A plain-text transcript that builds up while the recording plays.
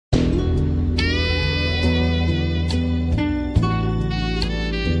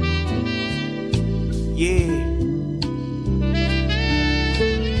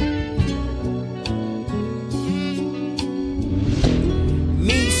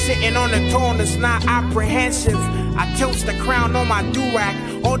Sitting on the throne is not apprehensive. I tilt the crown on my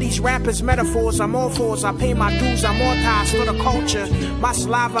do-rag. All these rappers metaphors, I'm all fours. I pay my dues, I'm all ties for the culture. My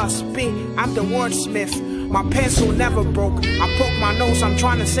saliva spit, I'm the wordsmith. My pencil never broke. I poke my nose, I'm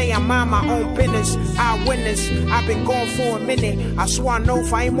trying to say I mind my own business. I witness, I've been gone for a minute. I swear I know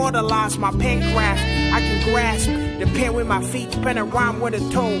if I immortalize my pen craft, I can grasp the pen with my feet, pen a rhyme with a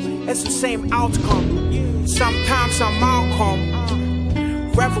toe. It's the same outcome. Sometimes I'm Malcolm.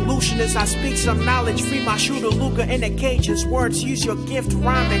 Revolutionist, I speak some knowledge. Free my shooter Luca in the cages. Words, use your gift,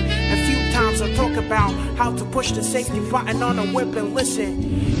 rhyming. A few times I talk about how to push the safety button on a whip and listen.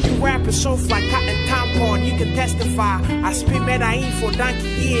 You rappers soft like cotton tampon, you can testify. I spit Medellin for donkey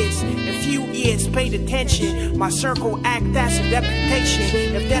years. A few years, paid attention. My circle act, that's a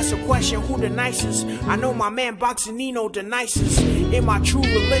deputation. If that's a question, who the nicest? I know my man Boxinino the nicest. In my true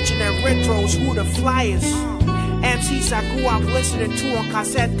religion and retros, who the flyers? MCs I grew up listening to on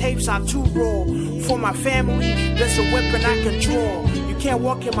cassette tapes I too raw. For my family, there's a weapon I can draw. You can't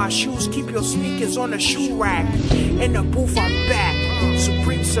walk in my shoes, keep your sneakers on the shoe rack. In the booth I'm back,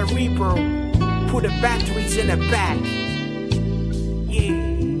 Supreme Cerebral. Put the batteries in the back.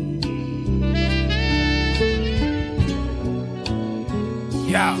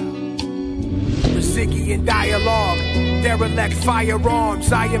 Yeah. Yo. Ziggy in dialogue, derelict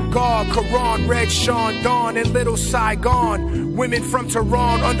firearms. I am God, Quran, Red Sean, Dawn, and Little Saigon. Women from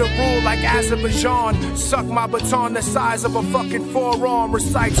Tehran under rule like Azerbaijan. Suck my baton the size of a fucking forearm.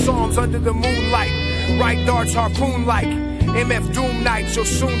 Recite psalms under the moonlight. Right darts harpoon like. MF Doom Nights, you'll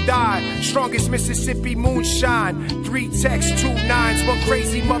soon die. Strongest Mississippi moonshine. 3 texts, 2 9s, one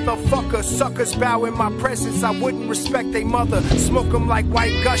crazy motherfucker. Suckers bow in my presence, I wouldn't respect they mother. Smoke them like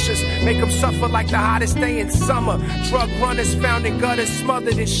white gushers, make them suffer like the hottest day in summer. Drug runners found in gutters,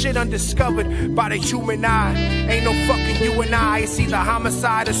 smothered in shit undiscovered by the human eye. Ain't no fucking you and I, it's either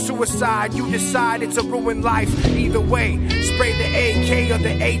homicide or suicide. You decide, it's a ruined life, either way. Spray the AK or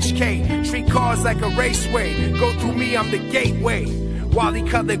the HK, treat cars like a raceway. Go through me, I'm the gateway. Wally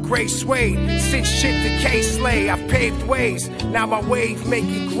colored gray suede, since shit to K-Slay. I've paved ways, now my wave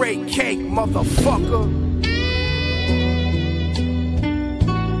making great cake, motherfucker.